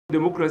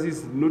Democracy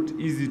is not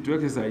easy to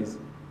exercise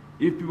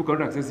if people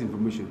cannot access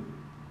information.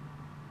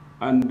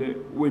 And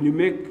when you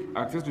make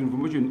access to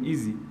information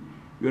easy,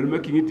 you are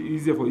making it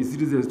easier for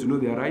citizens to know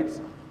their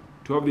rights,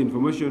 to have the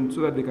information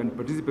so that they can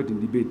participate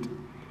in debate.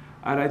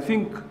 And I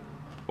think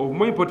of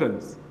more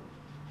importance,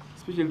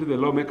 especially to the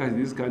lawmakers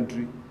in this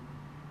country,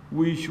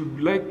 we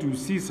should like to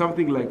see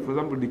something like, for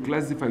example,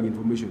 declassifying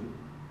information.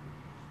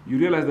 You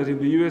realize that in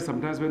the US,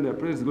 sometimes when the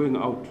president is going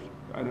out,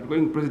 an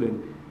outgoing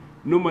president,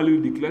 normally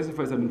we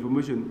declassify some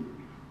information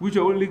which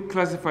are only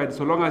classified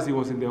so long as he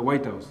was in the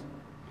White House.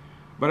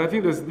 But I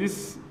think there's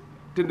this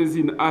tendency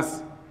in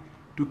us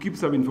to keep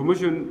some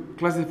information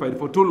classified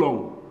for too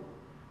long.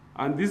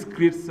 And this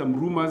creates some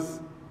rumors,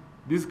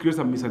 this creates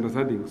some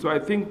misunderstanding. So I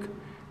think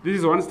this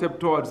is one step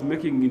towards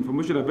making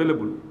information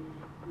available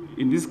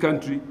in this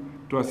country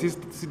to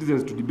assist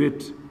citizens to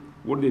debate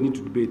what they need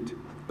to debate.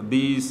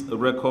 These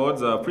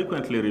records are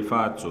frequently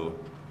referred to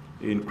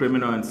in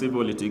criminal and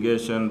civil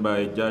litigation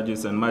by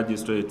judges and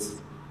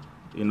magistrates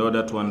in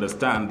order to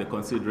understand the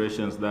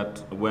considerations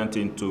that went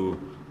into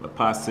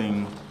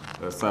passing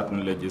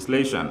certain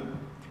legislation.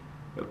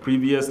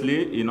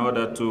 Previously, in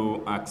order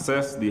to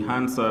access the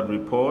hansard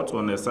report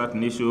on a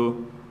certain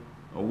issue,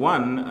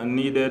 one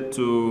needed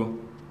to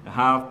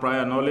have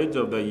prior knowledge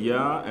of the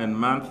year and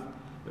month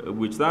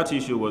which that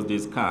issue was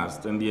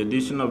discussed and the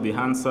edition of the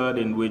hansard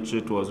in which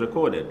it was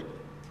recorded.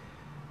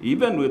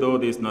 Even with all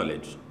this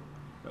knowledge,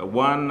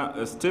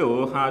 one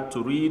still had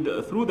to read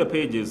through the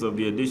pages of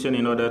the edition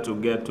in order to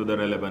get to the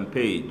relevant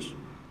page.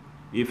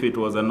 If it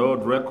was an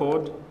old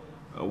record,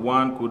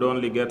 one could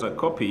only get a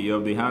copy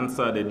of the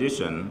hansard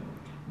edition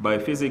by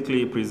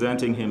physically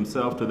presenting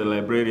himself to the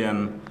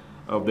librarian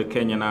of the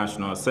Kenya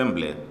National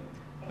Assembly.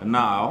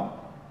 Now,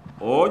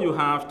 all you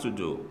have to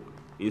do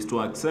is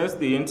to access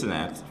the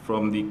internet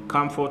from the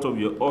comfort of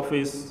your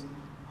office,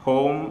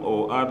 home,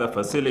 or other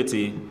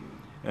facility,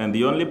 and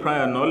the only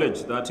prior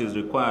knowledge that is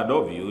required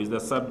of you is the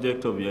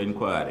subject of your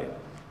inquiry.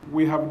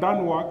 We have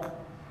done work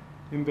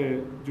in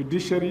the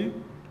judiciary,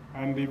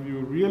 and if you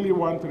really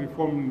want to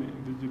reform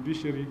the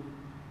judiciary,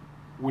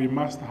 we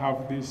must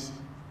have these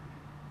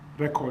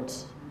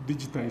records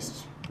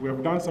digitized. We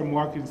have done some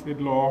work in State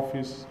Law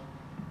Office.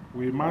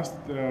 We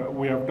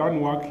have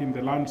done work in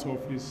the Lands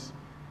Office,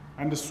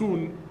 and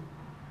soon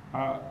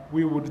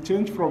we would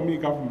change from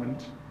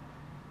e-government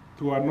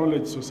to a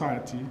knowledge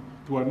society,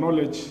 to a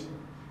knowledge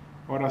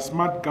or a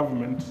smart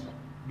government,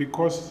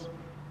 because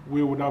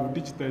we would have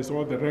digitized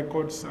all the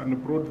records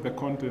and brought the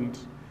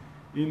content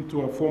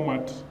into a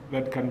format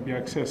that can be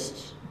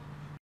accessed.